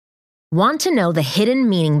Want to know the hidden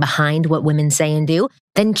meaning behind what women say and do?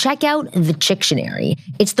 Then check out the Chictionary.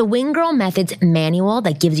 It's the Wing Girl Method's manual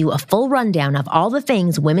that gives you a full rundown of all the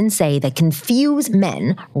things women say that confuse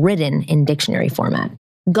men, written in dictionary format.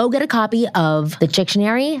 Go get a copy of the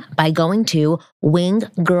Chictionary by going to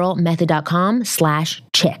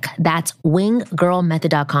winggirlmethod.com/chick. That's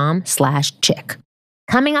winggirlmethod.com/chick.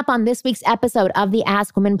 Coming up on this week's episode of the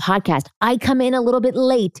Ask Women podcast, I come in a little bit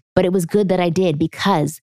late, but it was good that I did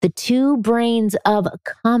because the two brains of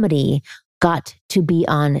comedy got to be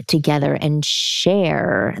on together and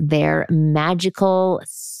share their magical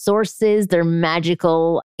sources, their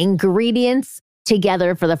magical ingredients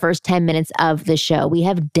together for the first 10 minutes of the show. We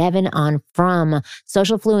have Devin on from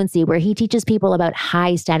Social Fluency, where he teaches people about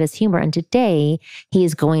high status humor. And today he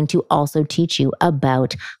is going to also teach you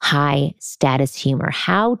about high status humor,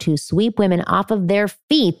 how to sweep women off of their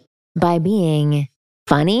feet by being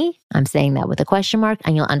funny. I'm saying that with a question mark,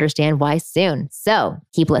 and you'll understand why soon. So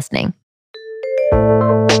keep listening.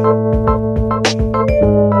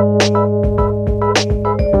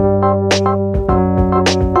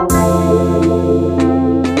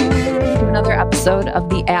 Another episode of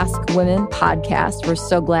the Ask Women podcast. We're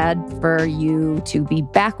so glad for you to be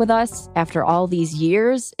back with us after all these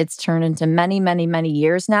years. It's turned into many, many, many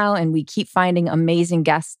years now, and we keep finding amazing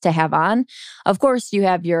guests to have on. Of course, you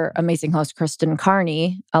have your amazing host, Kristen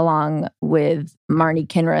Carney, along with Marnie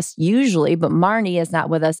Kinrys usually, but Marnie is not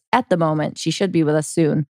with us at the moment. She should be with us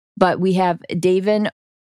soon. But we have Davin.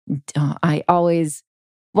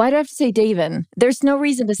 Why do I have to say Davin? There's no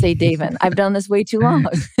reason to say Davin. I've done this way too long.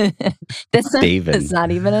 That's not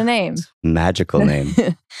even a name. Magical name.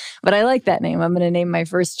 But I like that name. I'm going to name my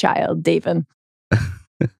first child Davin.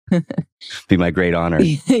 Be my great honor.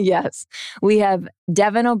 Yes. We have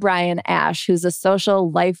Devin O'Brien Ash, who's a social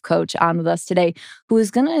life coach, on with us today, who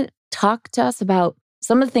is going to talk to us about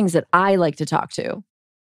some of the things that I like to talk to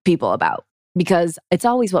people about, because it's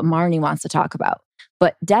always what Marnie wants to talk about.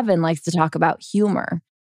 But Devin likes to talk about humor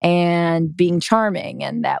and being charming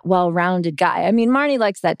and that well-rounded guy. I mean, Marnie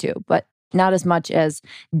likes that too, but not as much as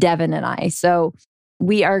Devin and I. So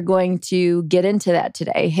we are going to get into that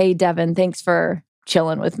today. Hey, Devin, thanks for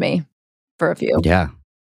chilling with me for a few. Yeah.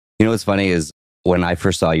 You know what's funny is when I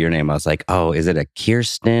first saw your name, I was like, oh, is it a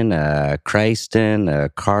Kirsten, a Kristen, a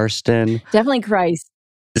Karsten? Definitely Christ.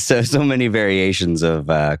 So many variations of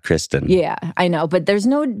Kristen. Yeah, I know. But there's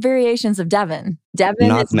no variations of Devin. Devin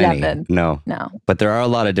Not is many. Devin. No. But there are a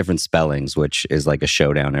lot of different spellings, which is like a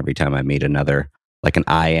showdown every time I meet another, like an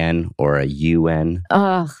IN or a UN.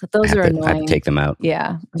 Ugh, those are annoying. I have to take them out.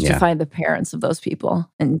 Yeah. I should find the parents of those people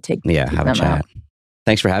and take them have a chat. out.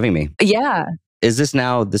 Thanks for having me. Yeah. This is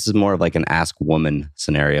more of like an Ask Woman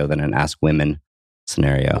scenario than an Ask Women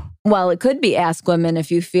scenario. Well, it could be Ask Women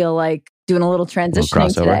if you feel like doing a little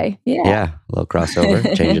transitioning today. Yeah, a little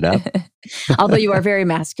crossover, change it up. Although you are very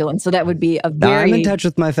masculine, so that would be a very I'm in touch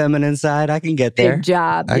with my feminine side. I can get there. Big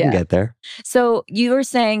job. I can get there. So you were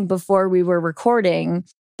saying before we were recording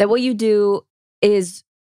that what you do is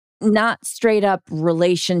not straight up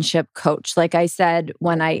relationship coach. Like I said,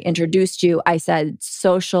 when I introduced you, I said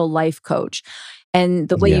social life coach. And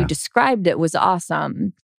the way you described it was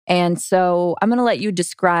awesome. And so I'm going to let you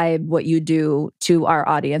describe what you do to our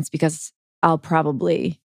audience, because I'll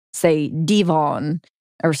probably say Devon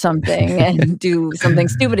or something and do something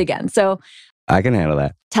stupid again. So I can handle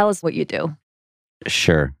that. Tell us what you do.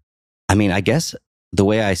 Sure. I mean, I guess the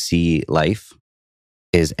way I see life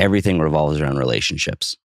is everything revolves around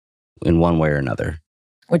relationships in one way or another.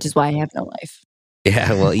 Which is why I have no life.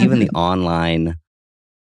 Yeah, well, even the online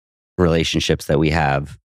relationships that we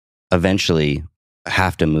have eventually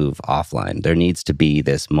have to move offline. There needs to be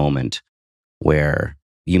this moment where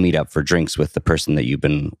you meet up for drinks with the person that you've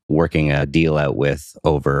been working a deal out with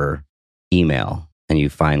over email, and you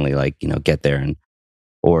finally get there. And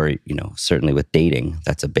or certainly with dating,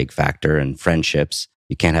 that's a big factor. And friendships,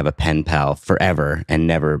 you can't have a pen pal forever and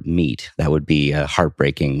never meet. That would be a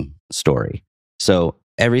heartbreaking story. So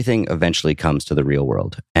everything eventually comes to the real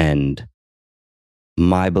world. And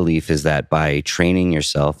my belief is that by training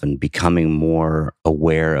yourself and becoming more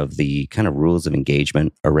aware of the kind of rules of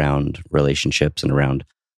engagement around relationships and around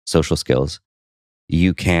social skills,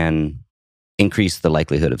 you can increase the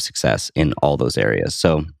likelihood of success in all those areas.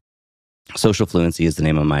 So Social Fluency is the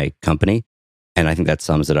name of my company. And I think that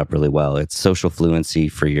sums it up really well. It's social fluency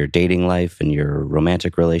for your dating life and your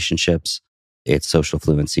romantic relationships. It's social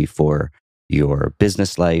fluency for your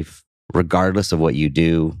business life, regardless of what you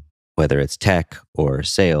do. Whether it's tech or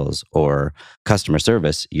sales or customer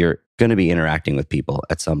service, you're going to be interacting with people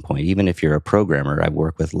at some point. Even if you're a programmer, I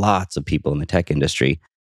work with lots of people in the tech industry.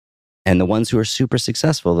 And the ones who are super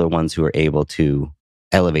successful are the ones who are able to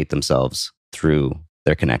elevate themselves through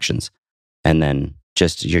their connections. And then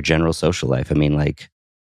just your general social life. I mean, like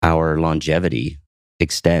our longevity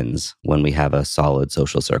extends when we have a solid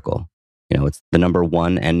social circle. You know, it's the number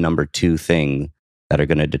one and number two thing that are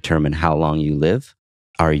going to determine how long you live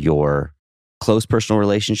are your close personal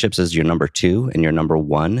relationships as your number two, and your number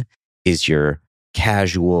one is your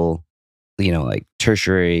casual, you know, like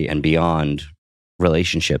tertiary and beyond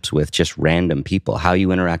relationships with just random people. How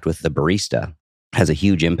you interact with the barista has a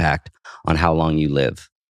huge impact on how long you live.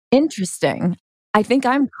 Interesting. I think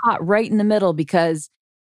I'm caught right in the middle because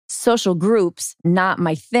social groups, not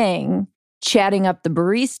my thing. Chatting up the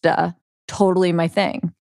barista, totally my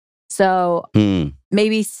thing. So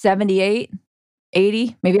maybe 78,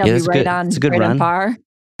 80. Maybe I'll be right on par.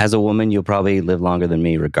 As a woman, you'll probably live longer than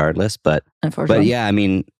me regardless. But unfortunately, yeah, I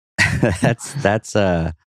mean, that's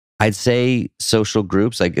I'd say social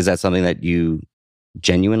groups, like, is that something that you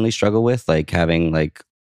genuinely struggle with? Like having like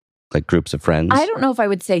groups of friends? I don't know if I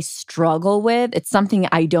would say struggle with. It's something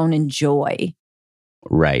I don't enjoy.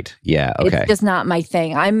 Right. Yeah. Okay. It's just not my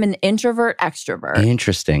thing. I'm an introvert, extrovert.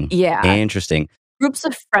 Interesting. Yeah. Interesting. Groups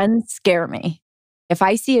of friends scare me. If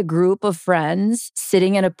I see a group of friends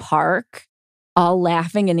sitting in a park, all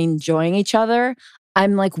laughing and enjoying each other,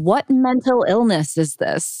 I'm like, what mental illness is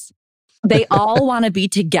this? They all want to be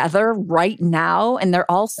together right now and they're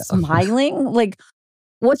all smiling. Like,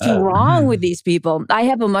 what's wrong with these people? I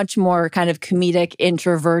have a much more kind of comedic,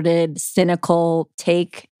 introverted, cynical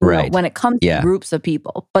take when it comes to groups of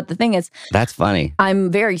people. But the thing is, that's funny.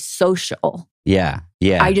 I'm very social. Yeah.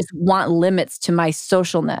 Yeah. I just want limits to my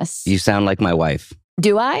socialness. You sound like my wife.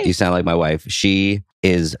 Do I? You sound like my wife. She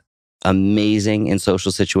is amazing in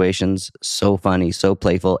social situations. So funny, so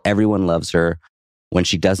playful. Everyone loves her. When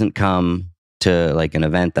she doesn't come to like an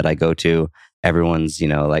event that I go to, everyone's, you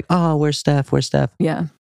know, like, oh, where's Steph? Where's Steph? Yeah.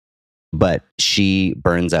 But she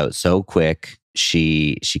burns out so quick.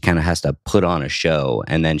 She kind of has to put on a show,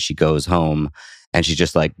 and then she goes home and she's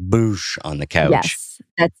just like boosh on the couch. Yes,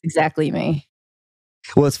 that's exactly me.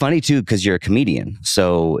 Well, it's funny too, because you're a comedian.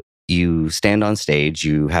 So you stand on stage,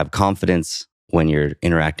 you have confidence when you're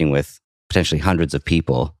interacting with potentially hundreds of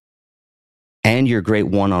people, and you're great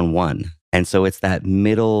one-on-one. And so it's that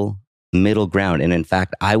middle ground. And in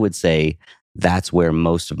fact, I would say that's where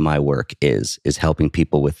most of my work is helping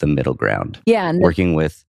people with the middle ground. Yeah. And working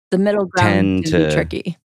with the middle ground can be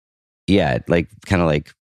tricky. Yeah. Like kind of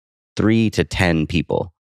like 3 to 10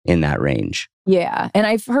 people in that range. Yeah. And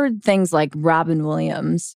I've heard things like Robin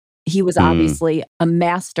Williams. He was obviously a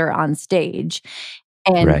master on stage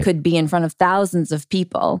and could be in front of thousands of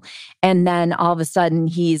people. And then all of a sudden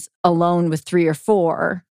he's alone with 3 or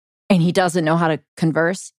 4 and he doesn't know how to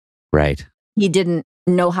converse. Right. He didn't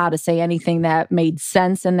know how to say anything that made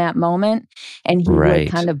sense in that moment. And he would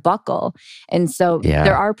kind of buckle. And so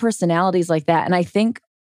there are personalities like that. And I think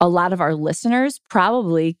a lot of our listeners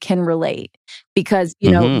probably can relate because, you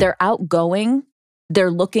know, they're outgoing. They're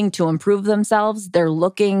looking to improve themselves. They're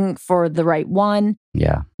looking for the right one.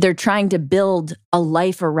 Yeah. They're trying to build a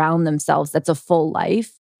life around themselves that's a full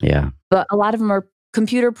life. Yeah. But a lot of them are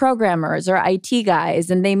computer programmers or IT guys,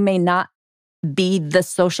 and they may not be the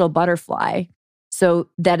social butterfly. So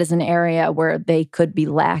that is an area where they could be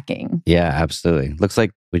lacking. Yeah, absolutely. Looks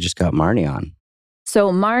like we just got Marnie on.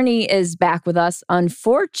 So Marnie is back with us,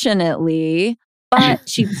 unfortunately, but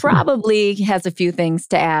she probably has a few things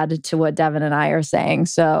to add to what Devin and I are saying.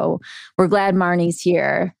 So we're glad Marnie's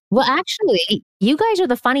here. Well, actually, you guys are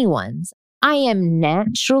the funny ones. I am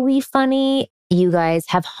naturally funny. You guys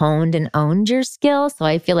have honed and owned your skills. So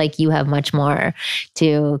I feel like you have much more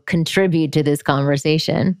to contribute to this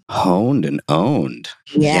conversation. Honed and owned.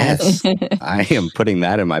 Yes. I am putting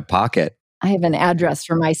that in my pocket. I have an address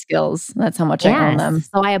for my skills. That's how much I own them.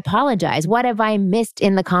 So I apologize. What have I missed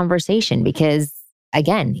in the conversation? Because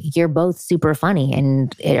again, you're both super funny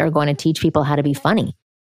and are going to teach people how to be funny.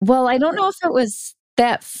 Well, I don't know if it was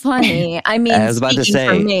that funny. I mean, I was about to say,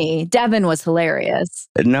 for me, Devin was hilarious.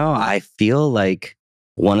 No, I feel like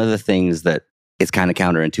one of the things that is kind of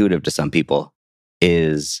counterintuitive to some people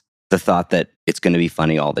is the thought that it's going to be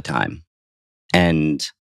funny all the time. And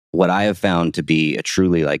what I have found to be a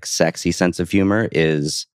truly like sexy sense of humor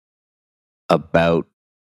is about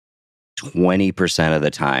 20% of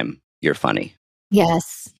the time you're funny.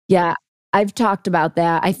 Yes. Yeah. I've talked about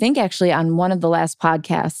that. I think actually on one of the last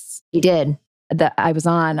podcasts you did that I was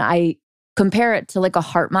on, I compare it to like a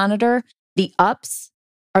heart monitor. The ups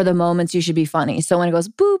are the moments you should be funny. So when it goes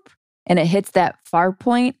boop and it hits that far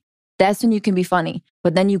point, that's when you can be funny.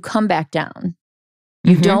 But then you come back down.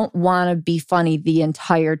 You don't want to be funny the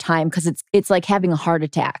entire time because it's like having a heart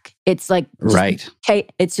attack. It's like, Right. Okay,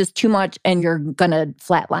 it's just too much and you're going to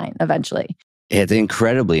flatline eventually. It's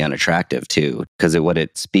incredibly unattractive too, because what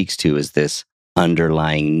it speaks to is this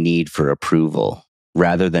underlying need for approval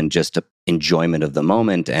rather than just a enjoyment of the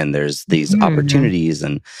moment. And there's these opportunities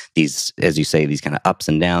and these, as you say, these kind of ups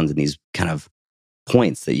and downs and these kind of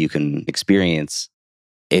points that you can experience.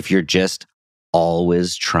 If you're just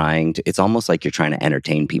always trying to, it's almost like you're trying to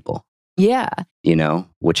entertain people. Yeah.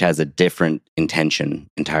 Which has a different intention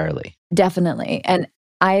entirely. Definitely. And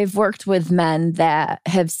I've worked with men that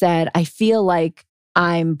have said, I feel like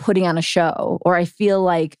I'm putting on a show, or I feel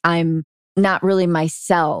like I'm not really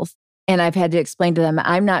myself. And I've had to explain to them,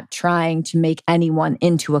 I'm not trying to make anyone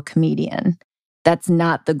into a comedian. That's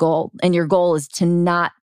not the goal. And your goal is to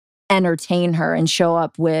not entertain her and show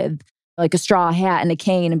up with like a straw hat and a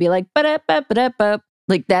cane and be like, ba-da-ba-ba-da-ba.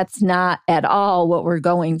 Like, that's not at all what we're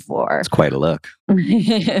going for. It's quite a look.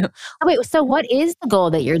 Wait, so what is the goal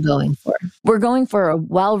that you're going for? We're going for a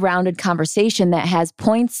well-rounded conversation that has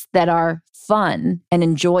points that are fun and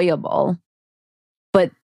enjoyable,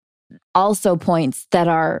 but also points that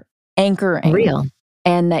are anchoring Real.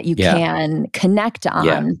 and that you can connect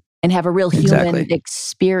on and have a real human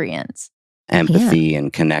experience. Empathy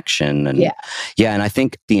and connection. And and I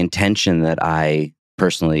think the intention that I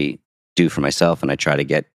personally do for myself, and I try to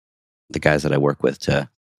get the guys that I work with to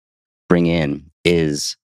bring in,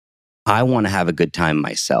 is I want to have a good time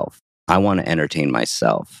myself. I want to entertain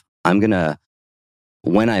myself.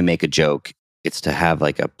 When I make a joke, it's to have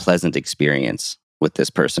like a pleasant experience with this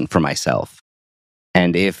person for myself.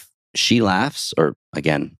 And if she laughs, or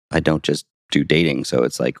again, I don't just do dating. So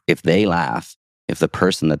it's like, if they laugh, if the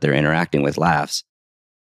person that they're interacting with laughs,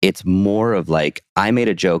 it's more of like, I made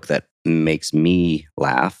a joke that makes me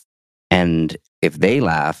laugh. And if they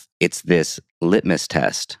laugh, it's this litmus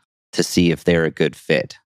test to see if they're a good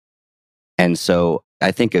fit. And so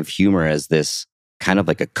I think of humor as this kind of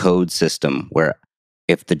like a code system where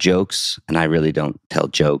if the jokes, and I really don't tell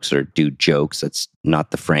jokes or do jokes, that's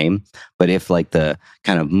not the frame, but if like the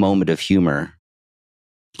kind of moment of humor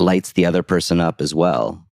lights the other person up as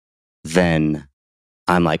well, then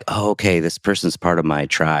I'm like, oh, okay, this person's part of my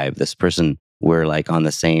tribe. This person, we're like on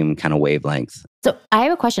the same kind of wavelength. So I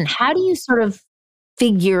have a question. How do you sort of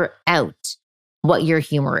figure out what your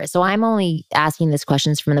humor is? So I'm only asking these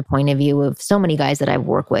questions from the point of view of so many guys that I've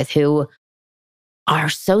worked with who are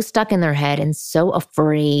so stuck in their head and so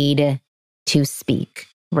afraid to speak,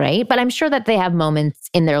 right? But I'm sure that they have moments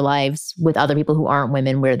in their lives with other people who aren't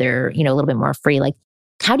women where they're, a little bit more free. Like,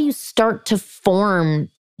 how do you start to form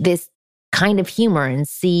this kind of humor and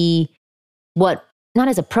see what not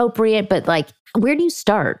as appropriate, but like, where do you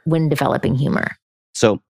start when developing humor?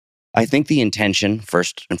 So I think the intention,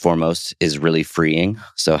 first and foremost, is really freeing.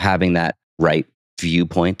 So having that right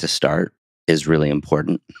viewpoint to start is really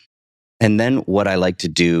important. And then what I like to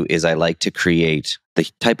do is I like to create the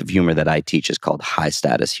type of humor that I teach is called high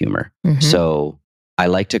status humor. So I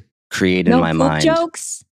like to create in my mind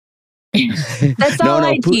jokes. That's all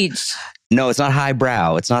I teach. No, it's not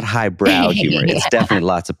highbrow. It's not highbrow humor. It's definitely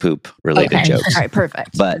lots of poop related jokes. All right,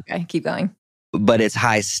 perfect. But okay, keep going. But it's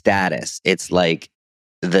high status. It's like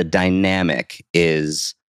the dynamic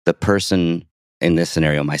is the person in this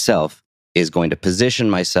scenario, myself, is going to position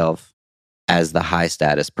myself as the high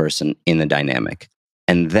status person in the dynamic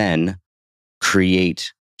and then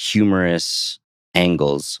create humorous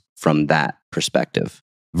angles from that perspective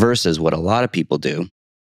versus what a lot of people do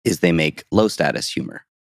is they make low status humor.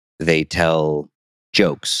 They tell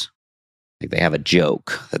jokes. Like they have a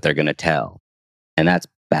joke that they're going to tell. And that's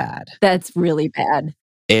bad. That's really bad.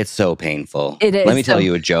 It's so painful. It is. Let me tell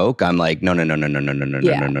you a joke. I'm like, no.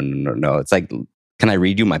 It's like, can I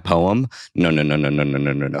read you my poem? No.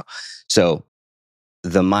 So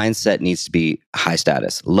the mindset needs to be high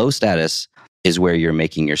status. Low status is where you're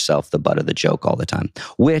making yourself the butt of the joke all the time,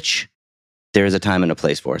 which there is a time and a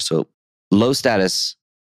place for. So low status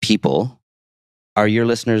people. Are your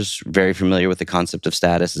listeners very familiar with the concept of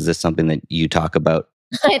status? Is this something that you talk about?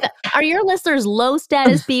 Are your listeners low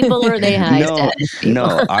status people or are they high status people?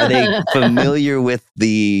 No. Are they familiar with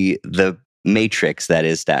the matrix that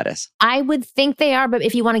is status? I would think they are, but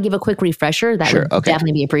if you want to give a quick refresher, that would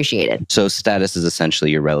definitely be appreciated. So status is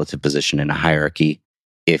essentially your relative position in a hierarchy.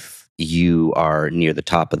 If you are near the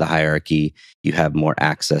top of the hierarchy, you have more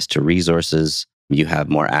access to resources, you have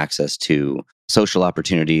more access to social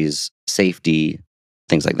opportunities, safety,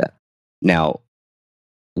 things like that. Now,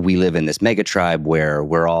 we live in this mega tribe where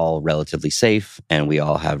we're all relatively safe and we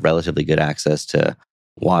all have relatively good access to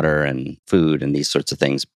water and food and these sorts of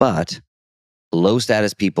things. But low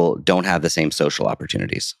status people don't have the same social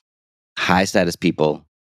opportunities. High status people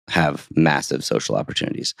have massive social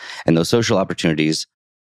opportunities. And those social opportunities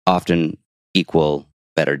often equal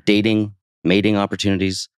better dating, mating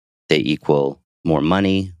opportunities. They equal more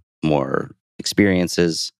money, more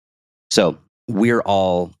experiences. So we're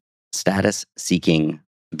all status seeking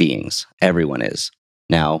beings. Everyone is.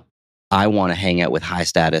 Now, I want to hang out with high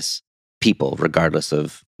status people, regardless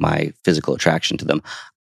of my physical attraction to them,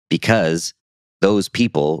 because those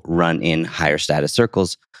people run in higher status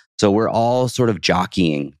circles. So we're all sort of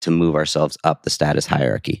jockeying to move ourselves up the status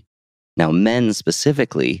hierarchy. Now, men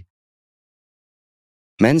specifically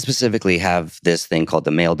have this thing called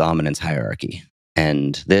the male dominance hierarchy.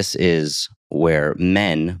 And this is where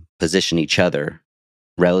men position each other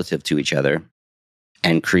relative to each other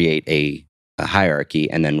and create a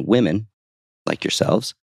hierarchy. And then women, like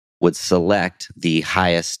yourselves, would select the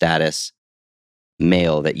highest status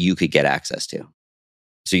male that you could get access to.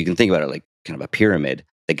 So you can think about it like kind of a pyramid.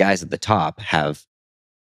 The guys at the top have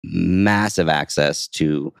massive access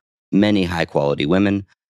to many high quality women.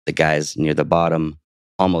 The guys near the bottom,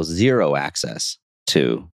 almost zero access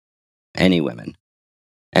to any women.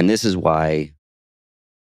 And this is why,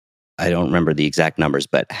 I don't remember the exact numbers,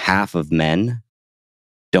 but half of men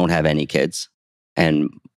don't have any kids. And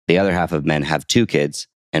the other half of men have 2 kids,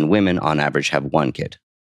 and women on average have 1 kid.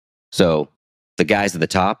 So the guys at the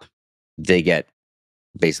top, they get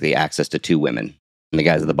basically access to 2 women. And the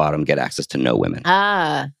guys at the bottom get access to no women.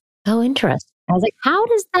 Oh, interesting. I was like, how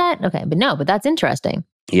does that? Okay, but that's interesting.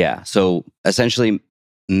 Yeah. So essentially,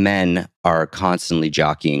 men are constantly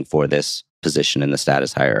jockeying for this position in the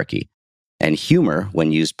status hierarchy. And humor,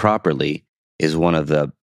 when used properly, is one of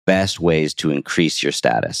the best ways to increase your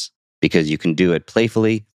status because you can do it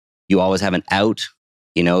playfully. You always have an out.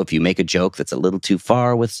 You know, if you make a joke that's a little too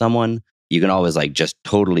far with someone, you can always like just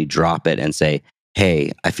totally drop it and say,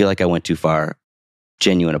 hey, I feel like I went too far.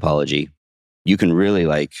 Genuine apology. You can really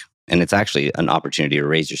and it's actually an opportunity to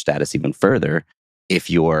raise your status even further if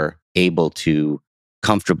you're able to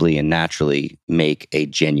comfortably and naturally make a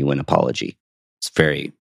genuine apology. It's a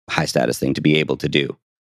very high status thing to be able to do.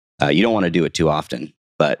 You don't want to do it too often,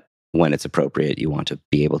 but when it's appropriate, you want to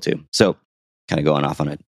be able to. So kind of going off on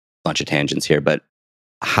a bunch of tangents here, but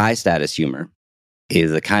high status humor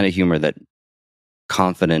is the kind of humor that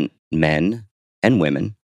confident men and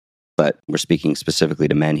women, but we're speaking specifically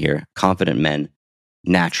to men here, confident men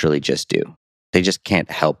naturally just do. They just can't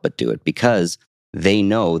help but do it because they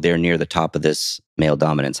know they're near the top of this male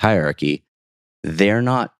dominance hierarchy. They're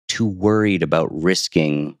not too worried about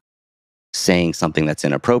risking saying something that's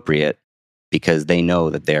inappropriate because they know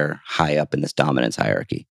that they're high up in this dominance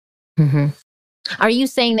hierarchy. Mm-hmm. Are you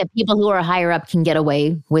saying that people who are higher up can get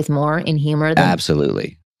away with more in humor?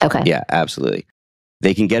 Absolutely. Okay. Yeah, absolutely.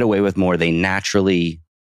 They can get away with more. They naturally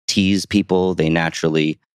tease people. They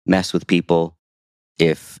naturally mess with people.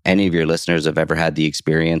 If any of your listeners have ever had the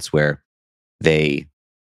experience where and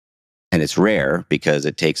it's rare because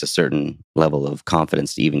it takes a certain level of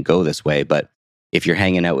confidence to even go this way, but if you're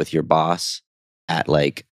hanging out with your boss at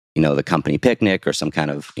the company picnic or some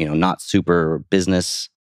kind of, not super business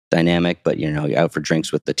dynamic, but you're out for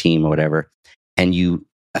drinks with the team or whatever, and you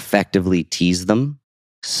effectively tease them,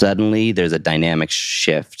 suddenly there's a dynamic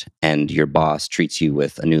shift and your boss treats you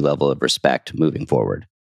with a new level of respect moving forward.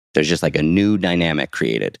 There's just like a new dynamic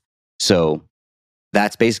created. So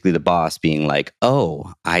that's basically the boss being like,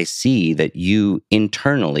 oh, I see that you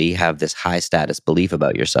internally have this high status belief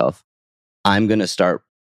about yourself. I'm going to start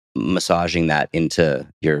massaging that into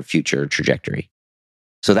your future trajectory.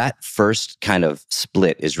 So that first kind of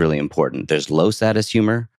split is really important. There's low status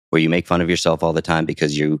humor where you make fun of yourself all the time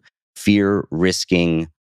because you fear risking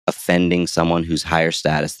offending someone who's higher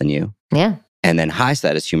status than you. Yeah. And then high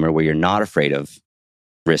status humor where you're not afraid of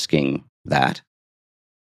risking that.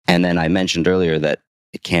 And then I mentioned earlier that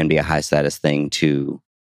it can be a high status thing to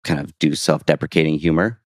kind of do self-deprecating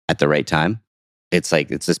humor at the right time. It's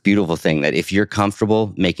this beautiful thing that if you're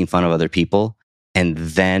comfortable making fun of other people, and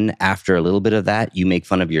then after a little bit of that, you make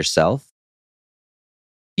fun of yourself,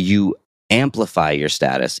 you amplify your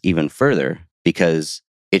status even further because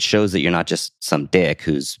it shows that you're not just some dick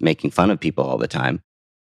who's making fun of people all the time.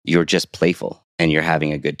 You're just playful and you're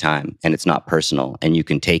having a good time and it's not personal and you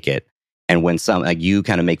can take it. And when you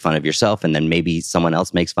kind of make fun of yourself and then maybe someone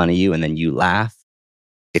else makes fun of you and then you laugh,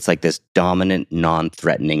 it's like this dominant,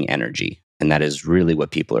 non-threatening energy. And that is really what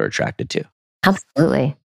people are attracted to.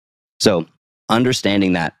 Absolutely. So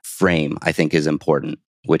understanding that frame, I think, is important,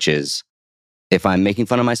 which is if I'm making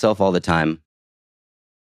fun of myself all the time,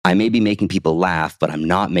 I may be making people laugh, but I'm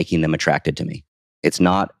not making them attracted to me. It's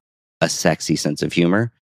not a sexy sense of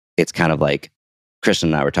humor. It's kind of like Kristen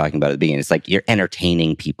and I were talking about at the beginning. It's like you're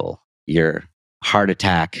entertaining people. You're heart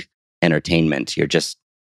attack entertainment. You're just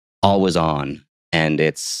always on. And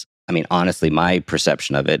it's, I mean, honestly, my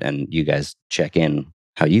perception of it, and you guys check in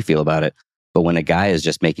how you feel about it. But when a guy is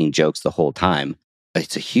just making jokes the whole time,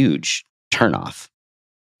 it's a huge turnoff.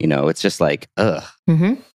 You know, it's just like, ugh.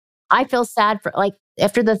 Mm-hmm. I feel sad for, like,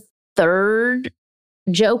 after the third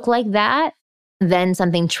joke like that, then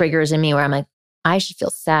something triggers in me where I'm like, I should feel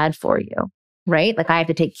sad for you, right? Like I have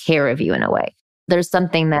to take care of you in a way. There's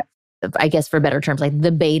something that, I guess for better terms, like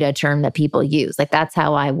the beta term that people use. Like that's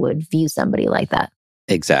how I would view somebody like that.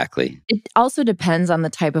 Exactly. It also depends on the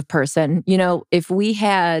type of person. You know, if we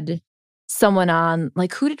had someone on,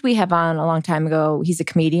 like who did we have on a long time ago? He's a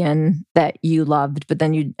comedian that you loved, but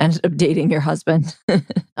then you ended up dating your husband.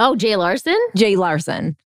 Oh, Jay Larson? Jay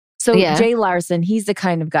Larson. So Yeah. Jay Larson, he's the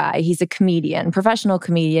kind of guy, he's a comedian, professional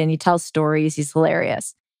comedian. He tells stories. He's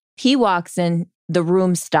hilarious. He walks in, the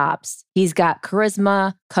room stops. He's got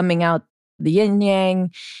charisma coming out the yin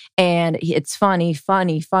yang, and it's funny.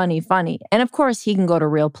 And of course, he can go to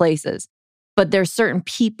real places. But there's certain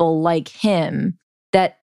people like him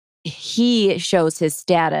that he shows his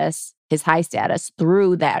status, his high status,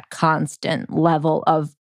 through that constant level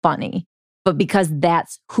of funny. But because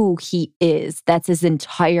that's who he is, that's his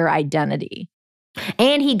entire identity.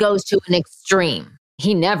 And he goes to an extreme.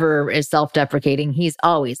 He never is self-deprecating. He's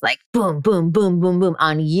always like, boom, boom, boom, boom, boom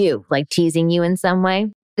on you, like teasing you in some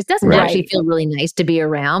way. It doesn't actually feel really nice to be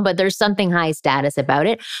around, but there's something high status about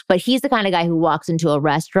it. But he's the kind of guy who walks into a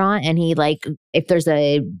restaurant and he like, if there's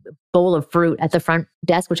a bowl of fruit at the front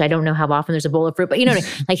desk, which I don't know how often there's a bowl of fruit, but you know what I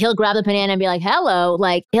mean? Like he'll grab the banana and be like, hello,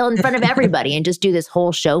 like he'll in front of everybody and just do this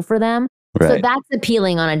whole show for them. Right. So that's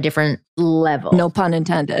appealing on a different level. No pun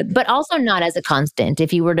intended. But also not as a constant.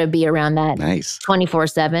 If you were to be around that Nice.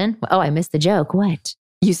 24/7. Oh, I missed the joke. What?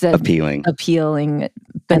 You said Appealing.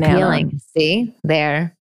 banana. Appealing. See?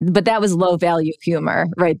 There. But that was low value humor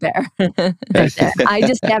right there. I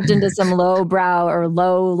just tapped into some low brow or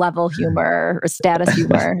low level humor or status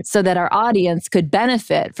humor so that our audience could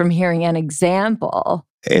benefit from hearing an example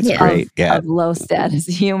It's great. of low status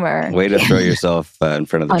humor. Way to throw yourself in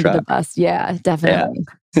front of the Under truck. the bus. Yeah, definitely.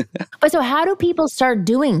 But so how do people start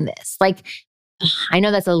doing this? Like, I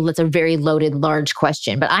know that's a very loaded, large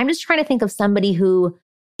question, but I'm just trying to think of somebody who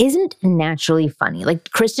isn't naturally funny. Like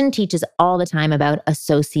Kristen teaches all the time about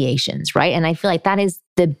associations, right? And I feel like that is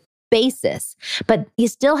the basis, but you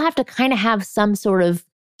still have to kind of have some sort of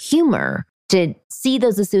humor to see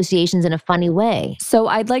those associations in a funny way. So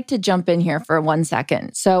I'd like to jump in here for 1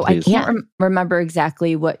 second. So Please. I can't remember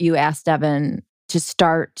exactly what you asked Devin to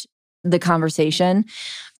start the conversation,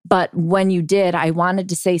 but when you did, I wanted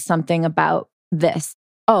to say something about this.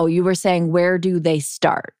 Oh, you were saying, where do they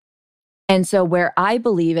start? And so where I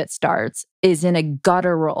believe it starts is in a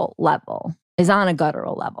guttural level, is on a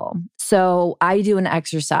guttural level. So I do an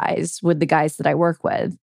exercise with the guys that I work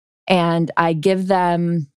with, and I give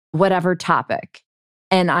them whatever topic.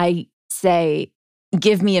 And I say,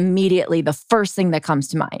 give me immediately the first thing that comes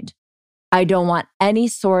to mind. I don't want any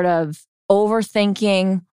sort of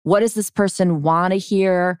overthinking. What does this person want to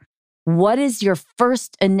hear? What is your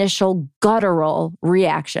first initial guttural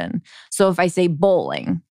reaction? So if I say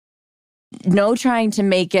bowling, no trying to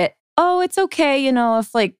make it, oh, it's okay, you know,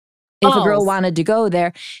 if a girl wanted to go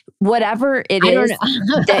there, whatever it is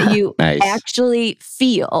that you Nice. actually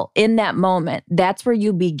feel in that moment, that's where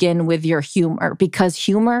you begin with your humor, because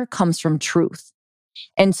humor comes from truth.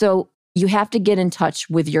 And so you have to get in touch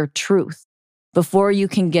with your truth before you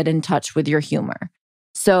can get in touch with your humor.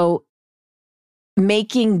 So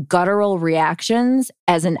making guttural reactions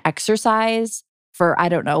as an exercise for, I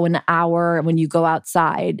don't know, an hour when you go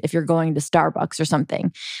outside, if you're going to Starbucks or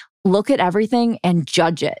something, look at everything and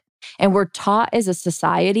judge it. And we're taught as a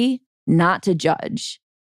society not to judge.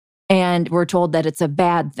 And we're told that it's a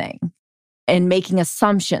bad thing. And making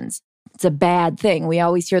assumptions, it's a bad thing. We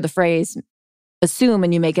always hear the phrase, assume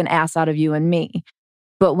and you make an ass out of you and me.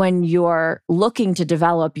 But when you're looking to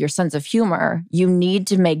develop your sense of humor, you need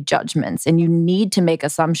to make judgments and you need to make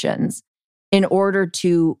assumptions in order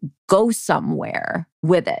to go somewhere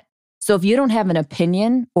with it. So if you don't have an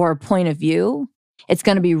opinion or a point of view, it's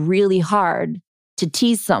going to be really hard to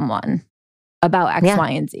tease someone about X,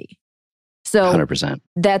 Y, and Z. So 100%.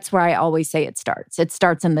 that's where I always say it starts. It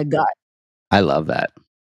starts in the gut. I love that.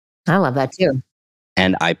 I love that too.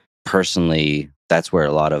 And I personally, that's where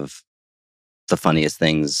a lot of the funniest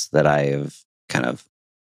things that I have kind of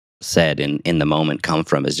said in the moment come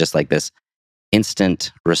from, is just like this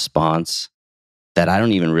instant response that I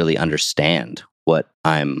don't even really understand what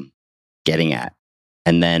I'm getting at.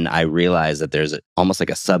 And then I realize that there's almost like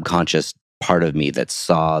a subconscious part of me that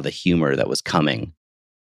saw the humor that was coming.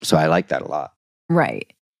 So I like that a lot.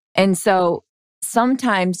 Right. And so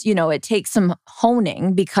sometimes, it takes some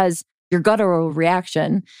honing because your guttural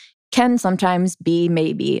reaction can sometimes be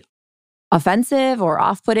maybe offensive or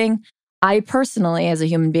off-putting. I personally, as a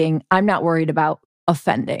human being, I'm not worried about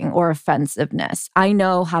offending or offensiveness. I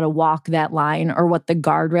know how to walk that line or what the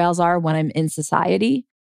guardrails are when I'm in society.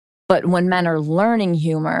 But when men are learning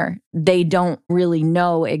humor, they don't really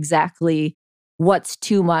know exactly what's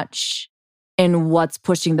too much and what's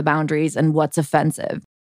pushing the boundaries and what's offensive.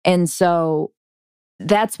 And so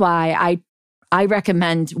that's why I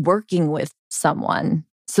recommend working with someone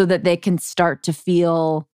so that they can start to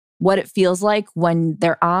feel what it feels like when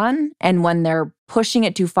they're on and when they're pushing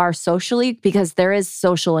it too far socially, because there is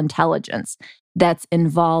social intelligence that's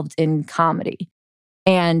involved in comedy.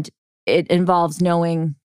 And it involves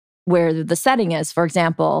knowing where the setting is. For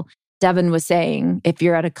example, Devin was saying, if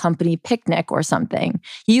you're at a company picnic or something,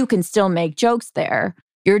 you can still make jokes there.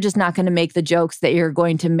 You're just not going to make the jokes that you're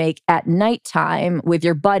going to make at nighttime with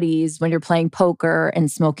your buddies when you're playing poker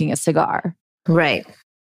and smoking a cigar. Right.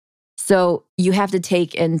 So you have to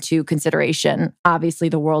take into consideration, obviously,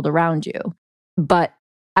 the world around you. But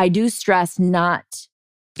I do stress not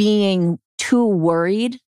being too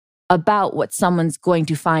worried about what someone's going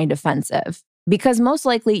to find offensive. Because most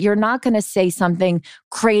likely you're not going to say something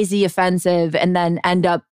crazy offensive and then end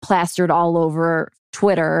up plastered all over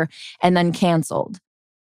Twitter and then canceled.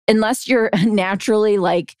 Unless you're naturally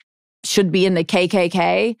should be in the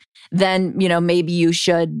KKK, then, maybe you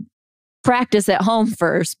should practice at home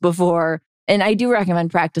first before. And I do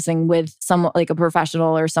recommend practicing with someone like a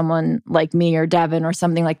professional or someone like me or Devin or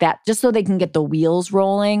something like that, just so they can get the wheels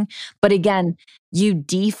rolling. But again, you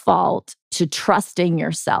default to trusting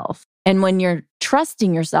yourself. And when you're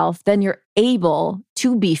trusting yourself, then you're able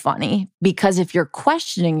to be funny, because if you're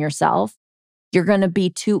questioning yourself, you're going to be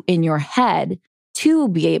too in your head to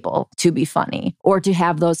be able to be funny or to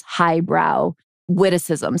have those highbrow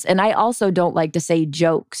witticisms. And I also don't like to say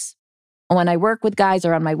jokes. When I work with guys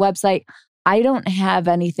or on my website, I don't have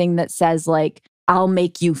anything that says I'll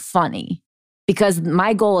make you funny, because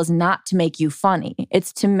my goal is not to make you funny.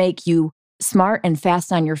 It's to make you smart and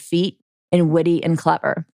fast on your feet and witty and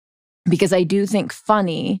clever. Because I do think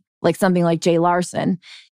funny, like something like Jay Larson,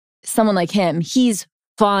 someone like him, he's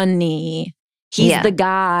funny. He's the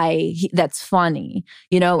guy that's funny,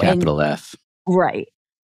 Capital F. Right.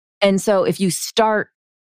 And so if you start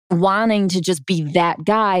wanting to just be that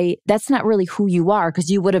guy, that's not really who you are, because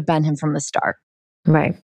you would have been him from the start.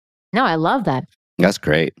 Right. No, I love that. That's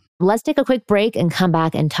great. Let's take a quick break and come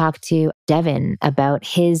back and talk to Devin about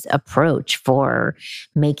his approach for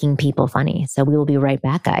making people funny. So we will be right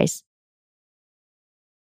back, guys.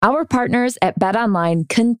 Our partners at BetOnline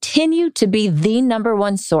continue to be the number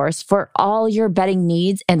one source for all your betting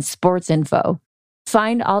needs and sports info.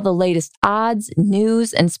 Find all the latest odds,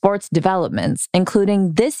 news, and sports developments,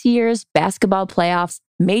 including this year's basketball playoffs,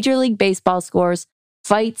 Major League Baseball scores,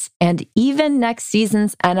 fights, and even next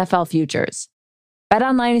season's NFL futures.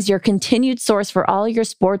 BetOnline is your continued source for all your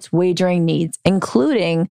sports wagering needs,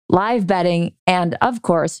 including live betting and, of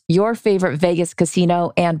course, your favorite Vegas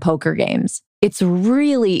casino and poker games. It's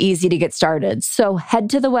really easy to get started, so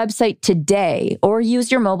head to the website today or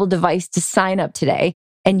use your mobile device to sign up today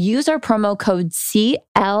and use our promo code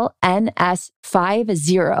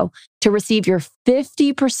CLNS50 to receive your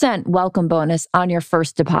 50% welcome bonus on your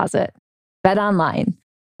first deposit. BetOnline,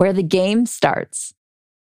 where the game starts.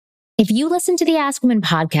 If you listen to the Ask Women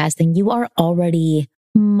podcast, then you are already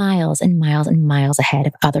miles and miles and miles ahead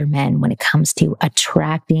of other men when it comes to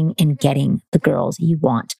attracting and getting the girls you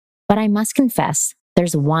want. But I must confess,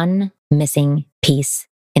 there's one missing piece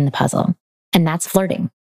in the puzzle, and that's flirting,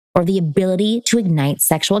 or the ability to ignite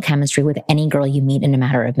sexual chemistry with any girl you meet in a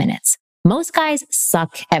matter of minutes. Most guys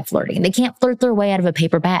suck at flirting. They can't flirt their way out of a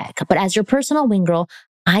paper bag. But as your personal wing girl,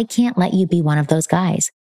 I can't let you be one of those guys.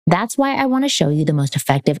 That's why I want to show you the most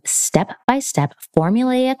effective step-by-step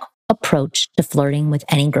formulaic approach to flirting with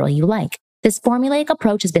any girl you like. This formulaic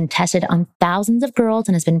approach has been tested on thousands of girls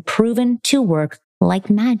and has been proven to work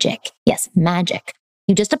like magic. Yes, magic.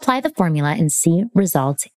 You just apply the formula and see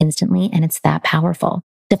results instantly, and it's that powerful.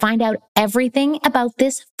 To find out everything about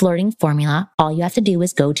this flirting formula, all you have to do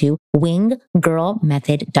is go to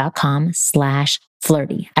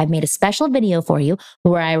winggirlmethod.com/flirty. I've made a special video for you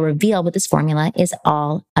where I reveal what this formula is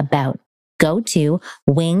all about. Go to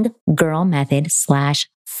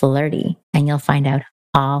winggirlmethod/flirty and you'll find out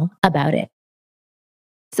all about it.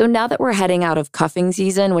 So now that we're heading out of cuffing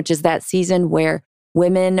season, which is that season where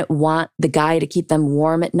women want the guy to keep them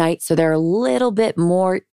warm at night, so they're a little bit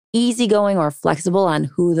more easygoing or flexible on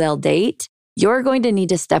who they'll date, you're going to need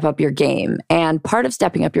to step up your game. And part of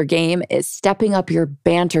stepping up your game is stepping up your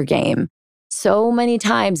banter game. So many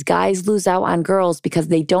times guys lose out on girls because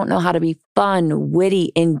they don't know how to be fun,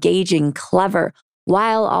 witty, engaging, clever,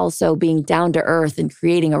 while also being down to earth and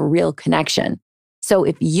creating a real connection. So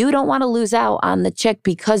if you don't want to lose out on the chick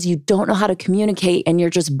because you don't know how to communicate and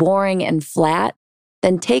you're just boring and flat,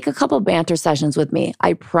 then take a couple banter sessions with me.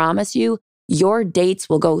 I promise you, your dates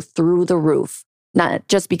will go through the roof. Not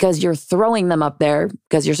just because you're throwing them up there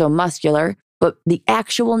because you're so muscular, but the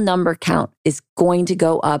actual number count is going to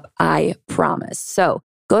go up, I promise. So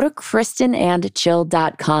go to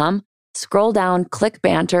KristenandChill.com, scroll down, click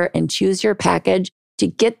banter, and choose your package to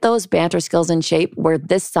get those banter skills in shape where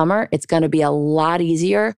this summer it's going to be a lot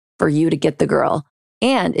easier for you to get the girl.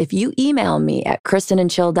 And if you email me at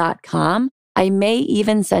KristenandChill.com, I may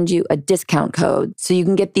even send you a discount code so you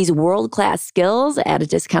can get these world-class skills at a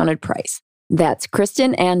discounted price. That's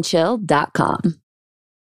KristenandChill.com.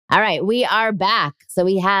 All right, we are back. So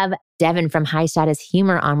we have Devin from High Status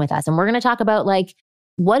Humor on with us. And we're going to talk about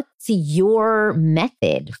what's your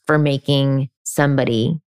method for making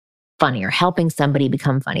somebody funny or helping somebody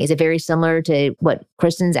become funny? Is it very similar to what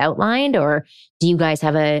Kristen's outlined, or do you guys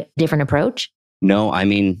have a different approach? No, I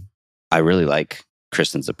mean, I really like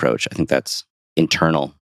Kristen's approach. I think that's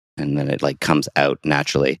internal and then it comes out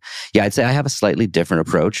naturally. Yeah, I'd say I have a slightly different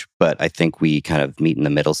approach, but I think we kind of meet in the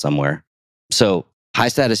middle somewhere. So high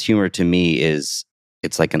status humor to me it's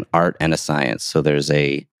like an art and a science. So there's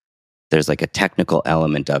a technical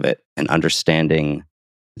element of it, and understanding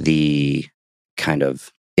the kind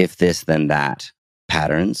of if this then that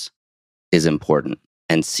patterns is important.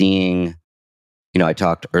 And seeing, I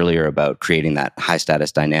talked earlier about creating that high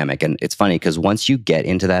status dynamic. And it's funny because once you get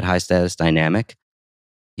into that high status dynamic,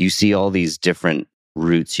 you see all these different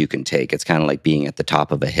routes you can take. It's kind of like being at the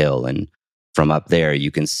top of a hill, and from up there, you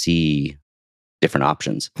can see different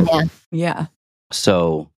options. Yeah. Yeah.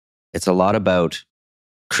 So it's a lot about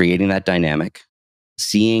creating that dynamic,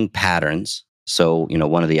 seeing patterns. So,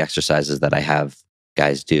 one of the exercises that I have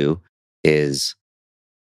guys do is,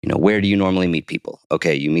 where do you normally meet people?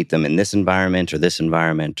 Okay, you meet them in this environment or this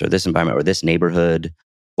environment or this environment or this neighborhood,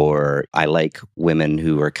 or I like women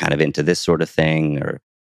who are kind of into this sort of thing, or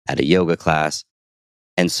at a yoga class.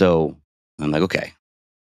 And so I'm like, okay,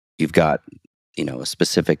 you've got, a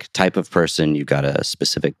specific type of person, you've got a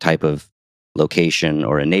specific type of location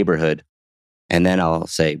or a neighborhood. And then I'll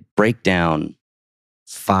say, break down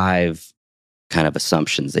 5 kind of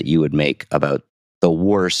assumptions that you would make about the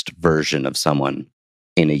worst version of someone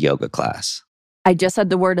in a yoga class. I just said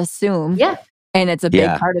the word assume. Yeah. And it's a big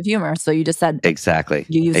part of humor. So you just said exactly.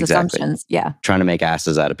 You use assumptions. Yeah. Trying to make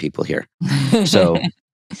asses out of people here. So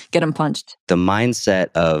get them punched. The mindset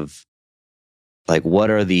of what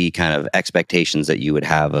are the kind of expectations that you would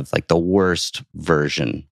have of the worst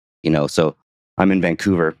version, So I'm in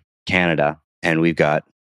Vancouver, Canada, and we've got,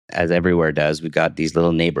 as everywhere does, we've got these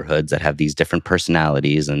little neighborhoods that have these different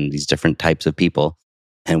personalities and these different types of people.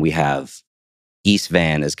 And we have East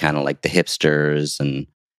Van is kind of like the hipsters. And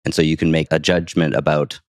so you can make a judgment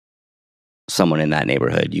about someone in that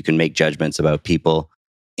neighborhood. You can make judgments about people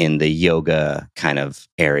in the yoga kind of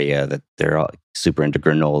area that they're all super into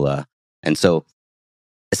granola. And so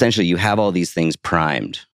essentially you have all these things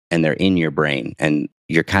primed and they're in your brain and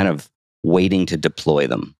you're kind of waiting to deploy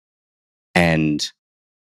them. And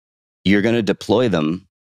you're going to deploy them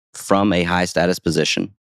from a high status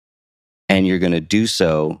position, and you're going to do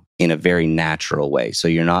so in a very natural way. So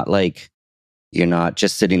you're not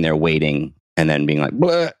just sitting there waiting and then being like,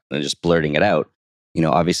 blah, and just blurting it out.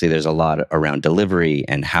 Obviously there's a lot around delivery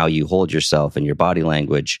and how you hold yourself and your body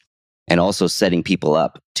language, and also setting people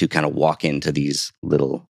up to kind of walk into these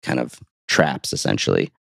little kind of traps, essentially,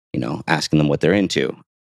 asking them what they're into,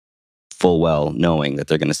 full well knowing that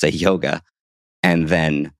they're going to say yoga. And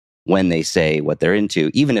then when they say what they're into,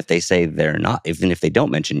 even if they say they're not, even if they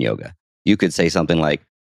don't mention yoga, you could say something like,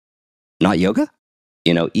 not yoga?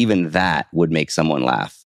 Even that would make someone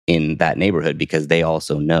laugh in that neighborhood because they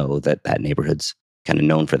also know that neighborhood's kind of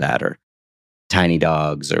known for that, or tiny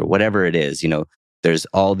dogs or whatever it is. There's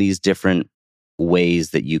all these different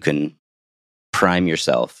ways that you can prime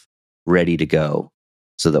yourself ready to go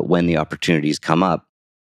so that when the opportunities come up,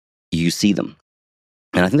 you see them.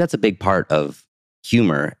 And I think that's a big part of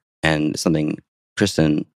humor, and something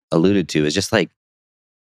Kristen alluded to is just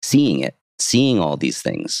seeing all these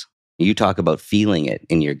things. You talk about feeling it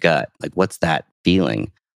in your gut. What's that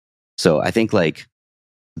feeling? So I think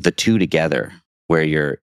the two together, where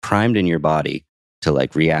you're primed in your body to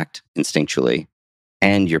react instinctually,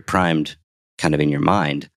 and you're primed kind of in your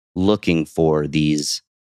mind, looking for these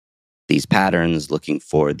these patterns, looking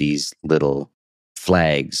for these little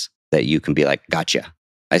flags that you can be like, gotcha,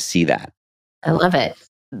 I see that. I love it.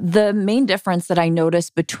 The main difference that I notice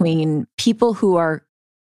between people who are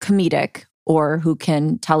comedic or who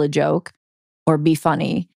can tell a joke or be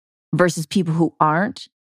funny versus people who aren't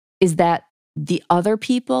is that the other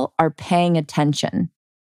people are paying attention.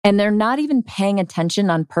 And they're not even paying attention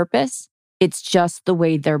on purpose. It's just the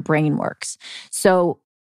way their brain works. So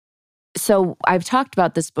I've talked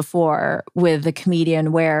about this before with a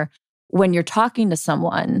comedian where when you're talking to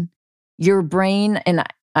someone, your brain, and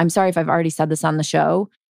I'm sorry if I've already said this on the show,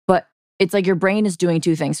 but it's like your brain is doing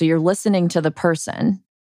two things. So you're listening to the person,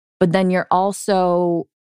 but then you're also,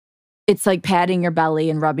 it's like patting your belly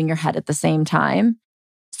and rubbing your head at the same time.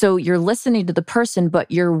 So you're listening to the person, but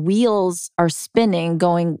your wheels are spinning,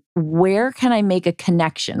 going, where can I make a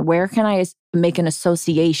connection? Where can I make an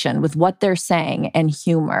association with what they're saying and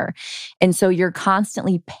humor? And so you're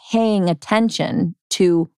constantly paying attention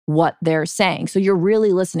to what they're saying. So you're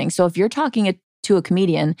really listening. So if you're talking to a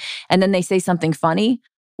comedian and then they say something funny,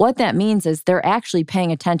 what that means is they're actually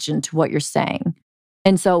paying attention to what you're saying.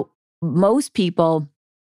 And so most people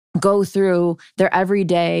go through their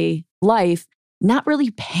everyday life not really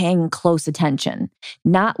paying close attention,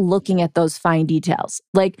 not looking at those fine details.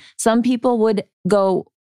 Like some people would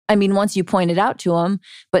go, I mean, once you point it out to them,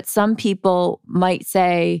 but some people might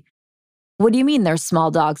say, what do you mean there's small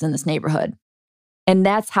dogs in this neighborhood? And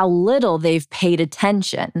that's how little they've paid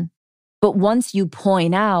attention. But once you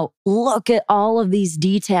point out, look at all of these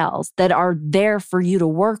details that are there for you to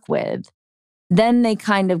work with, then they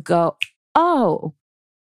kind of go, oh,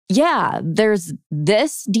 yeah, there's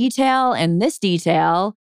this detail and this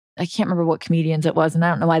detail. I can't remember what comedians it was, and I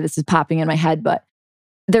don't know why this is popping in my head, but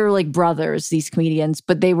they're like brothers, these comedians,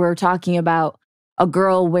 but they were talking about a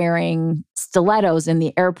girl wearing stilettos in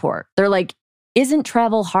the airport. They're like, isn't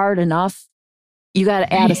travel hard enough? You got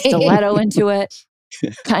to add a stiletto into it,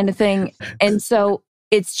 kind of thing. And so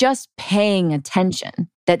it's just paying attention.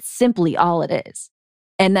 That's simply all it is.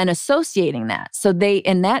 And then associating that. So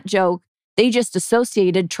in that joke, they just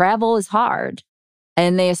associated travel as hard,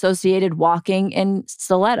 and they associated walking in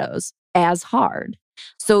stilettos as hard.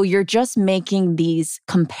 So you're just making these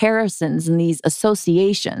comparisons and these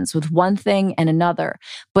associations with one thing and another.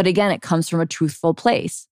 But again, it comes from a truthful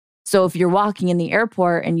place. So if you're walking in the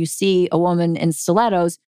airport and you see a woman in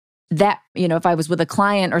stilettos, that, if I was with a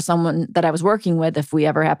client or someone that I was working with, if we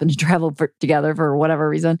ever happened to travel together for whatever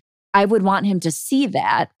reason, I would want him to see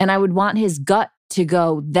that, and I would want his gut to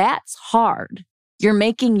go, that's hard. You're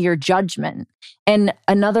making your judgment. And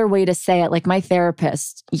another way to say it, like my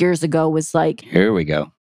therapist years ago was like, here we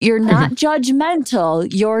go. You're not judgmental,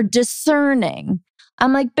 you're discerning.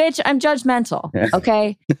 I'm like, bitch, I'm judgmental.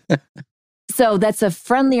 Okay. So that's a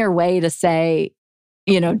friendlier way to say,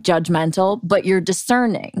 judgmental, but you're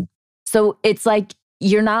discerning. So it's like,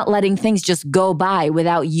 you're not letting things just go by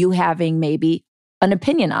without you having maybe an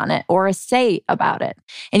opinion on it or a say about it.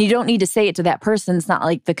 And you don't need to say it to that person. It's not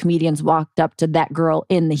like the comedians walked up to that girl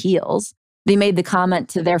in the heels. They made the comment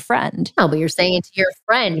to their friend. Oh, but you're saying it to your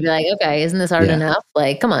friend. You're like, okay, isn't this hard enough?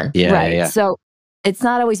 Like, come on. Yeah, right. Yeah. So it's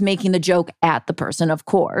not always making the joke at the person, of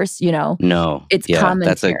course, No. It's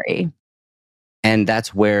commentary. And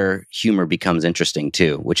that's where humor becomes interesting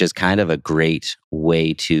too, which is kind of a great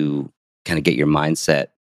way to kind of get your mindset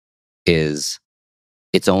is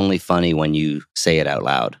it's only funny when you say it out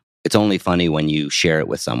loud. It's only funny when you share it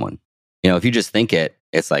with someone. If you just think it,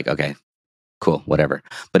 it's like, okay, cool, whatever.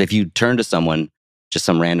 But if you turn to someone, just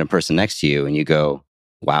some random person next to you, and you go,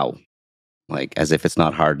 wow, like as if it's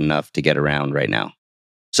not hard enough to get around right now.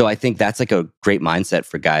 So I think that's like a great mindset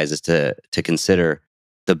for guys is to consider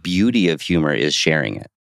the beauty of humor is sharing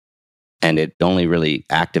it. And it only really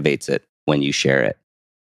activates it when you share it.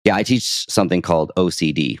 Yeah, I teach something called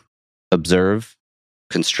OCD, observe,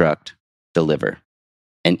 construct, deliver.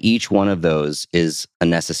 And each one of those is a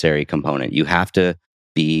necessary component. You have to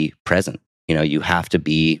be present. You have to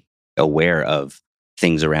be aware of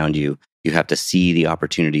things around you. You have to see the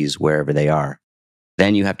opportunities wherever they are.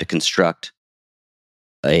 Then you have to construct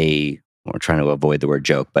we're trying to avoid the word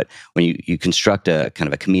joke, but when you construct a kind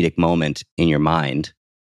of a comedic moment in your mind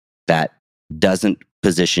that doesn't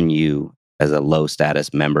position you as a low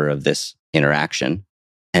status member of this interaction,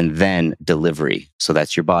 and then delivery. So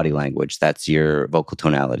that's your body language. That's your vocal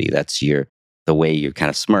tonality. That's the way you kind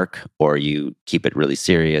of smirk or you keep it really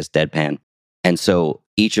serious, deadpan. And so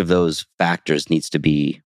each of those factors needs to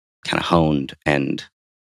be kind of honed and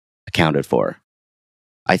accounted for.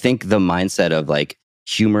 I think the mindset of like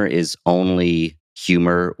humor is only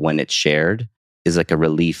humor when it's shared is like a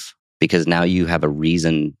relief because now you have a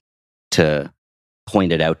reason to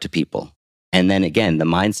point it out to people. And then again, the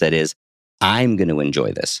mindset is, I'm going to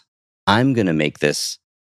enjoy this. I'm going to make this,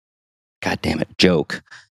 God damn it, joke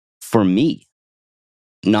for me,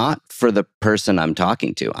 not for the person I'm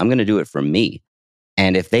talking to. I'm going to do it for me.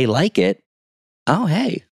 And if they like it, oh,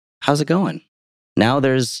 hey, how's it going? Now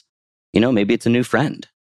there's, maybe it's a new friend.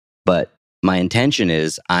 But my intention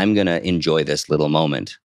is I'm going to enjoy this little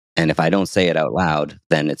moment. And if I don't say it out loud,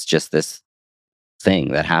 then it's just this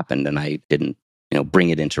thing that happened and I didn't, bring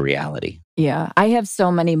it into reality. Yeah. I have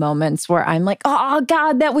so many moments where I'm like, oh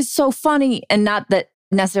God, that was so funny. And not that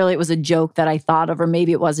necessarily it was a joke that I thought of, or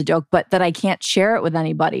maybe it was a joke, but that I can't share it with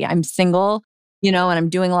anybody. I'm single, and I'm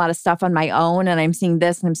doing a lot of stuff on my own and I'm seeing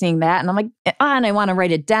this and I'm seeing that. And I'm like, and I want to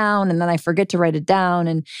write it down. And then I forget to write it down.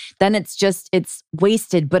 And then it's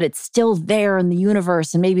wasted, but it's still there in the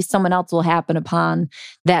universe. And maybe someone else will happen upon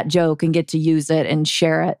that joke and get to use it and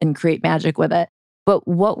share it and create magic with it. But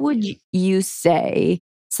what would you say,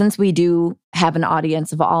 since we do have an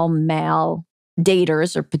audience of all male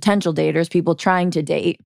daters or potential daters, people trying to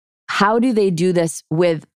date, how do they do this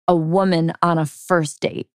with a woman on a first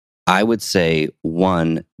date? I would say,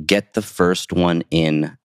 one, get the first one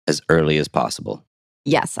in as early as possible.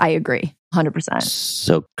 Yes, I agree. 100%.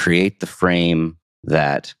 So create the frame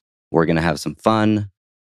that we're going to have some fun.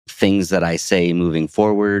 Things that I say moving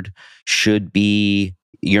forward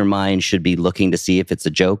your mind should be looking to see if it's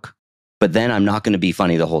a joke. But then I'm not going to be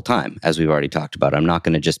funny the whole time, as we've already talked about. I'm not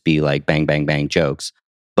going to just be like bang, bang, bang jokes.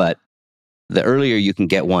 But the earlier you can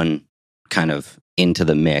get one kind of into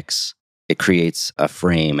the mix, it creates a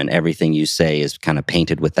frame and everything you say is kind of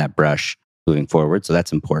painted with that brush moving forward. So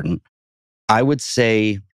that's important. I would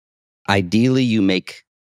say, ideally, you make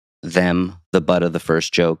them the butt of the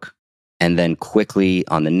first joke. And then quickly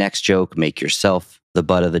on the next joke, make yourself the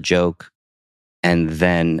butt of the joke. And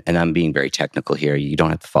I'm being very technical here. You don't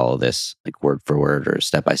have to follow this like word for word or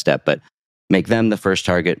step by step, but make them the first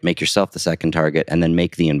target, make yourself the second target, and then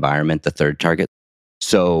make the environment the third target.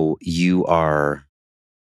 So you are,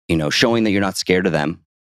 showing that you're not scared of them.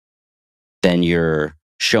 Then you're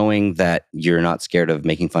showing that you're not scared of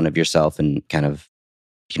making fun of yourself and kind of,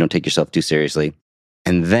 you don't take yourself too seriously.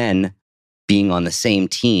 And then being on the same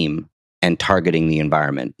team and targeting the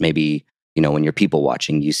environment. Maybe, when you're people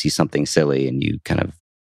watching, you see something silly and you kind of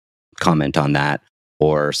comment on that,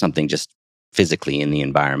 or something just physically in the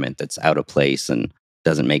environment that's out of place and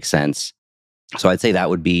doesn't make sense. So I'd say that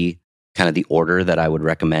would be kind of the order that I would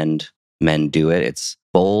recommend men do it. It's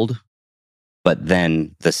bold, but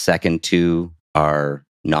then the second two are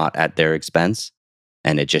not at their expense,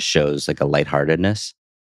 and it just shows like a lightheartedness.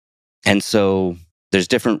 And so there's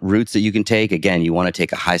different routes that you can take. Again, you want to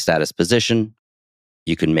take a high status position.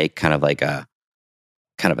 You can make kind of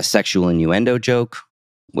a sexual innuendo joke,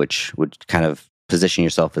 which would kind of position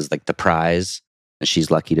yourself as like the prize, and she's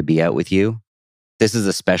lucky to be out with you. This is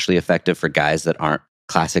especially effective for guys that aren't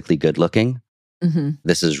classically good looking. Mm-hmm.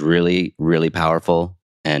 This is really, really powerful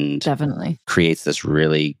and definitely creates this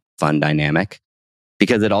really fun dynamic,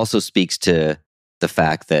 because it also speaks to the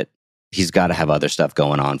fact that he's got to have other stuff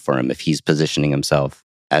going on for him if he's positioning himself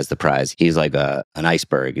as the prize. He's like an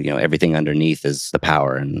iceberg. Everything underneath is the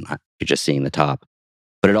power and you're just seeing the top.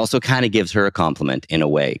 But it also kind of gives her a compliment in a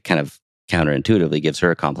way, kind of counterintuitively gives her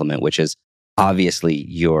a compliment, which is, obviously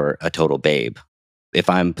you're a total babe. If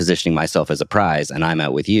I'm positioning myself as a prize and I'm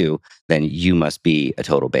out with you, then you must be a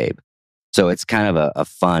total babe. So it's kind of a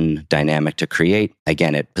fun dynamic to create.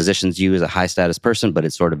 Again, it positions you as a high status person, but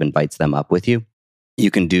it sort of invites them up with you. You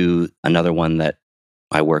can do another one that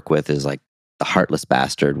I work with is like the heartless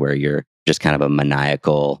bastard, where you're just kind of a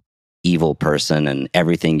maniacal, evil person and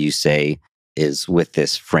everything you say is with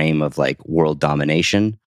this frame of like world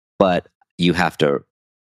domination, but you have to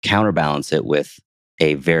counterbalance it with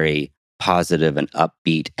a very positive and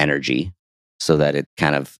upbeat energy so that it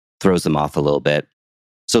kind of throws them off a little bit.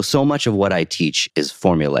 So much of what I teach is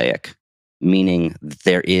formulaic, meaning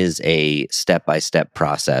there is a step-by-step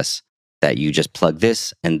process that you just plug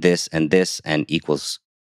this and this and this and equals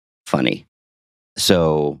funny.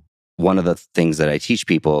 So one of the things that I teach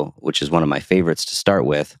people, which is one of my favorites to start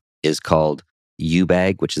with, is called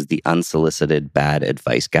U-Bag, which is the unsolicited bad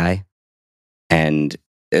advice guy. And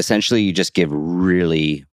essentially you just give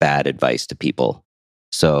really bad advice to people.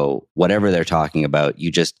 So whatever they're talking about,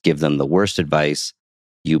 you just give them the worst advice.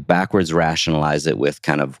 You backwards rationalize it with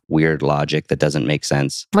kind of weird logic that doesn't make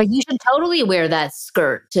sense. Like, you should totally wear that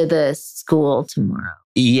skirt to the school tomorrow.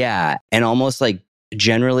 Yeah. And almost like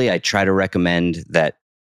generally, I try to recommend that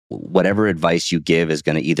whatever advice you give is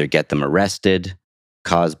going to either get them arrested,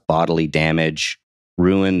 cause bodily damage,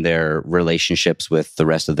 ruin their relationships with the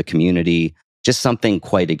rest of the community, just something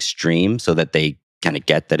quite extreme so that they kind of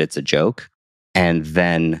get that it's a joke. And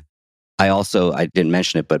then I didn't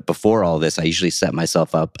mention it, but before all this, I usually set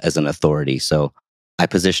myself up as an authority. So I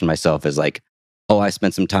position myself as like, oh, I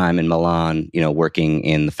spent some time in Milan, working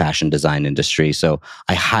in the fashion design industry. So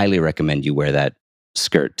I highly recommend you wear that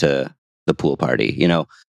skirt to the pool party,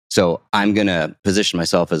 So I'm going to position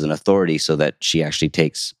myself as an authority so that she actually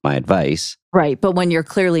takes my advice. Right. But when you're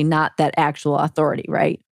clearly not that actual authority,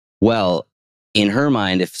 right? Well, in her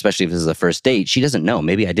mind, especially if this is a first date, she doesn't know.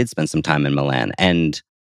 Maybe I did spend some time in Milan. And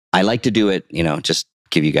I like to do it, just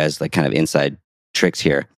give you guys like kind of inside tricks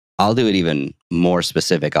here. I'll do it even more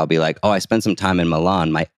specific. I'll be like, oh, I spent some time in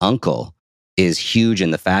Milan. My uncle is huge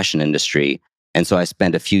in the fashion industry. And so I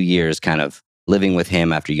spent a few years kind of living with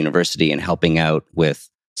him after university and helping out with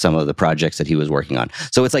some of the projects that he was working on.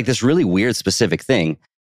 So it's like this really weird specific thing.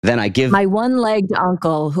 Then I give my one-legged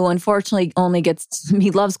uncle, who unfortunately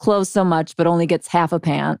he loves clothes so much, but only gets half a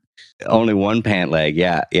pant. Only one pant leg.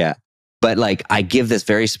 Yeah. Yeah. But like I give this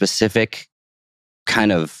very specific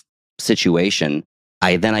kind of situation.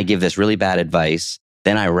 I give this really bad advice.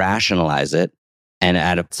 Then I rationalize it. And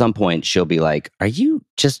at some point she'll be like, are you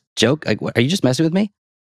just are you just messing with me?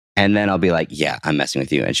 And then I'll be like, yeah, I'm messing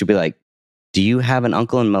with you. And she'll be like, do you have an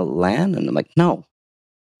uncle in Milan? And I'm like, no,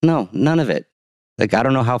 none of it. Like, I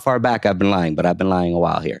don't know how far back I've been lying, but I've been lying a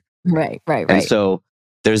while here. Right. And so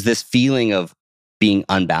there's this feeling of being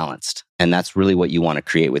unbalanced. And that's really what you want to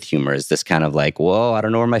create with humor is this kind of like, whoa, I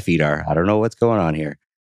don't know where my feet are. I don't know what's going on here.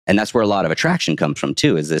 And that's where a lot of attraction comes from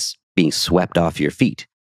too, is this being swept off your feet,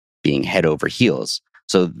 being head over heels.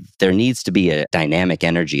 So there needs to be a dynamic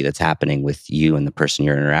energy that's happening with you and the person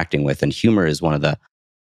you're interacting with. And humor is one of the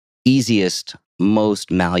easiest,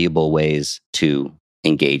 most malleable ways to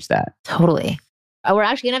engage that. Totally. We're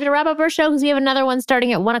actually going to have to wrap up our show because we have another one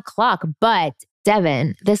starting at 1:00. But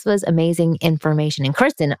Devin, this was amazing information. And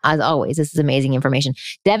Kristen, as always, this is amazing information.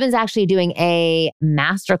 Devin's actually doing a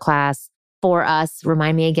masterclass for us.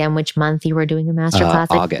 Remind me again which month you were doing a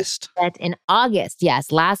masterclass. August. In August.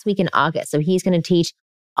 Yes, last week in August. So he's going to teach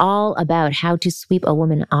all about how to sweep a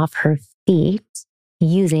woman off her feet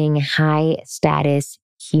using high status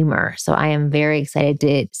humor. So I am very excited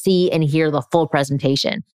to see and hear the full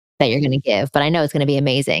presentation that you're going to give, but I know it's going to be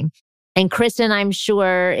amazing. And Kristen, I'm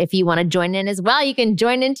sure if you want to join in as well, you can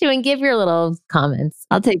join in too and give your little comments.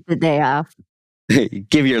 I'll take the day off.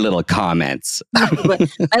 Give your little comments. My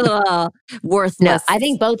little worthless. No, I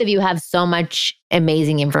think both of you have so much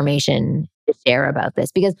amazing information to share about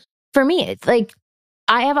this because for me, it's like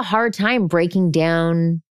I have a hard time breaking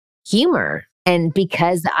down humor. And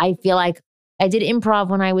because I feel like I did improv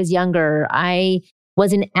when I was younger. I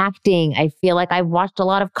was in acting. I feel like I've watched a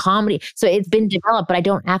lot of comedy. So it's been developed, but I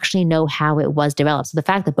don't actually know how it was developed. So the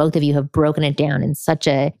fact that both of you have broken it down in such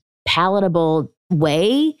a palatable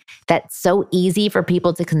way that's so easy for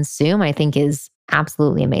people to consume, I think is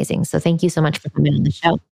absolutely amazing. So thank you so much for coming on the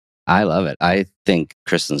show. I love it. I think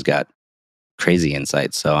Kristen's got crazy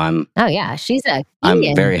insights. So I'm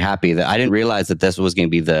very happy that I didn't realize that this was going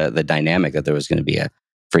to be the dynamic, that there was going to be a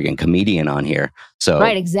friggin' comedian on here. So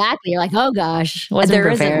right, exactly. You're like, oh gosh, there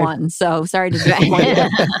isn't one. So sorry to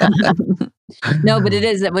disappoint. No, but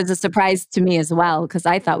it was a surprise to me as well because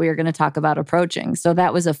I thought we were going to talk about approaching. So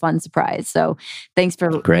that was a fun surprise. So thanks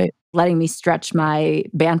for letting me stretch my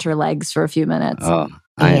banter legs for a few minutes. Oh,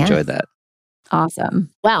 I enjoyed that. Awesome.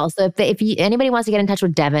 Well, so if anybody wants to get in touch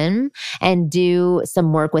with Devin and do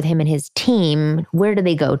some work with him and his team, where do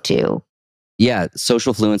they go to? Yeah,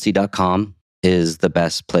 socialfluency.com is the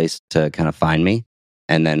best place to kind of find me.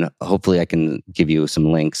 And then hopefully I can give you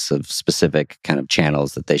some links of specific kind of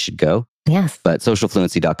channels that they should go. Yes. But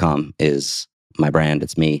socialfluency.com is my brand.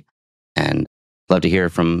 It's me. And love to hear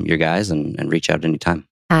from your guys and reach out anytime.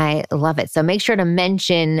 I love it. So make sure to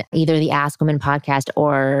mention either the Ask Women podcast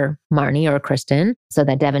or Marnie or Kristen so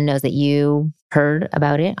that Devin knows that you heard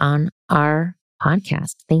about it on our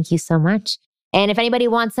podcast. Thank you so much. And if anybody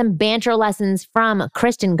wants some banter lessons from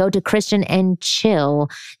Kristen, go to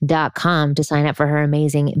kristenandchill.com to sign up for her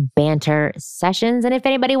amazing banter sessions. And if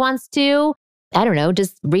anybody wants to, I don't know,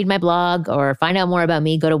 just read my blog or find out more about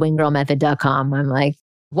me, go to winggirlmethod.com. I'm like,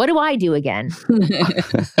 what do I do again?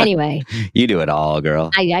 Anyway. You do it all,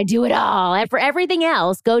 girl. I do it all. And for everything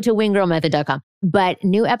else, go to winggirlmethod.com. But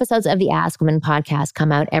new episodes of the Ask Women podcast come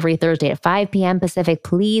out every Thursday at 5 p.m. Pacific.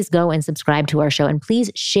 Please go and subscribe to our show. And please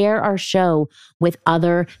share our show with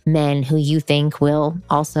other men who you think will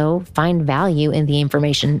also find value in the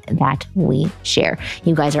information that we share.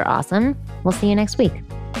 You guys are awesome. We'll see you next week.